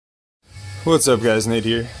What's up, guys? Nate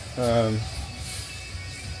here. Get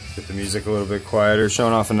the music a little bit quieter.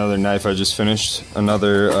 Showing off another knife I just finished.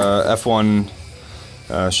 Another F1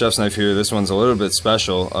 chef's knife here. This one's a little bit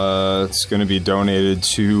special. It's going to be donated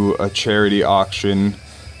to a charity auction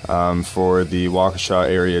for the Waukesha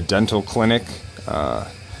area dental clinic.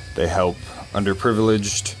 They help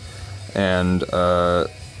underprivileged and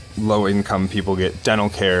low-income people get dental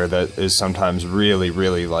care that is sometimes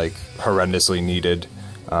really like horrendously needed.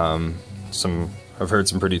 I've heard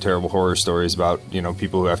some pretty terrible horror stories about, you know,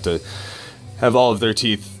 people who have to have all of their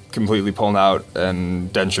teeth completely pulled out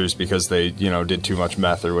and dentures because they, you know, did too much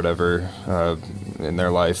meth or whatever in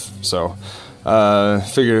their life. So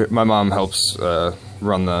figure my mom helps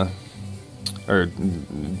run the, or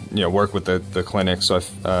you know, work with the clinic, so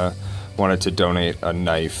I wanted to donate a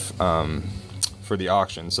knife for the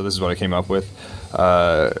auction. So this is what I came up with.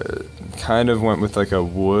 Kind of went with like a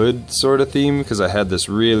wood sort of theme because I had this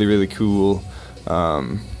really cool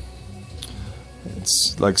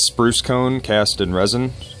it's like spruce cone cast in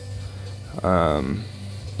resin,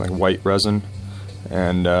 like white resin,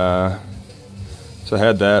 and so I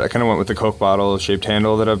had that. I kind of went with the Coke bottle shaped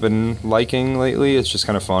handle that I've been liking lately. It's just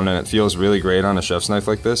kind of fun and it feels really great on a chef's knife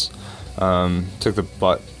like this. Took the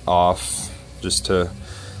butt off just to,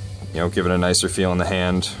 you know, give it a nicer feel in the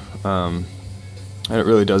hand. And it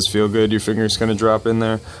really does feel good. Your fingers kind of drop in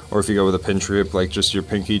there, or if you go with a pinch grip, like just your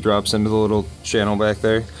pinky drops into the little channel back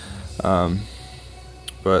there.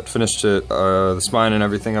 But finished it, the spine and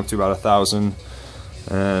everything up to about 1,000,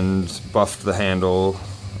 and buffed the handle,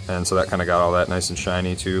 and so that kind of got all that nice and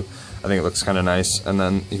shiny too. I think it looks kind of nice. And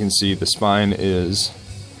then you can see the spine is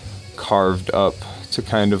carved up to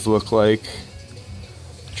kind of look like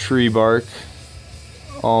tree bark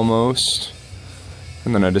almost.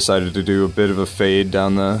 And then I decided to do a bit of a fade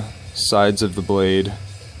down the sides of the blade.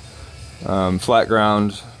 Flat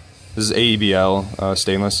ground, this is AEBL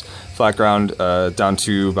stainless, flat ground down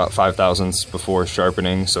to about 5 thousandths before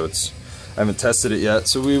sharpening, so it's, I haven't tested it yet,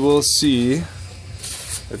 so we will see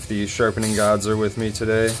if the sharpening gods are with me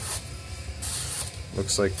today.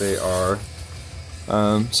 Looks like they are.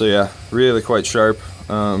 So yeah, really quite sharp.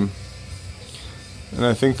 And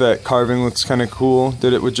I think that carving looks kind of cool.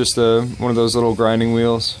 Did it with just one of those little grinding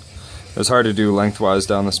wheels. It was hard to do lengthwise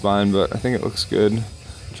down the spine, but I think it looks good.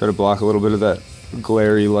 Try to block a little bit of that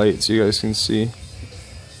glary light so you guys can see.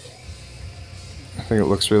 I think it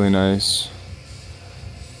looks really nice.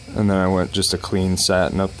 And then I went just a clean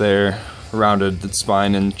satin up there. Rounded the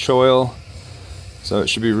spine in choil. So it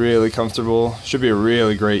should be really comfortable. Should be a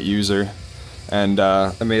really great user. And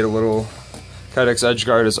I made a little Kydex edge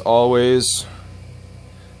guard as always,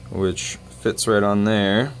 which fits right on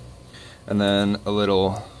there, and then a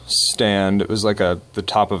little stand. It was like the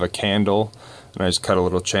top of a candle, and I just cut a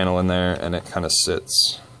little channel in there, and it kind of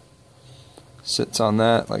sits on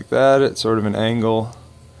that like that. It's sort of an angle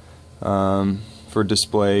for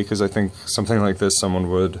display, because I think something like this someone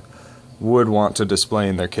would want to display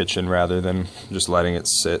in their kitchen rather than just letting it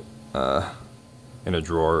sit in a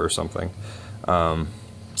drawer or something.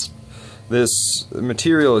 This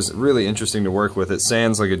material is really interesting to work with. It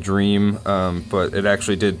sands like a dream, but it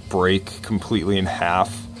actually did break completely in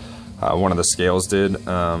half. One of the scales did,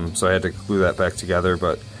 so I had to glue that back together,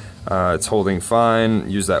 but it's holding fine.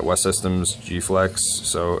 Use that West Systems G-Flex,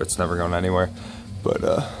 so it's never going anywhere. But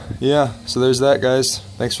yeah, so there's that, guys.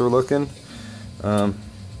 Thanks for looking.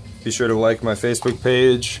 Be sure to like my Facebook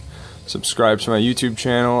page, subscribe to my YouTube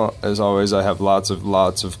channel. As always, I have lots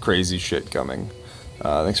of crazy shit coming.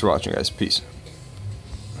 Thanks for watching, guys. Peace.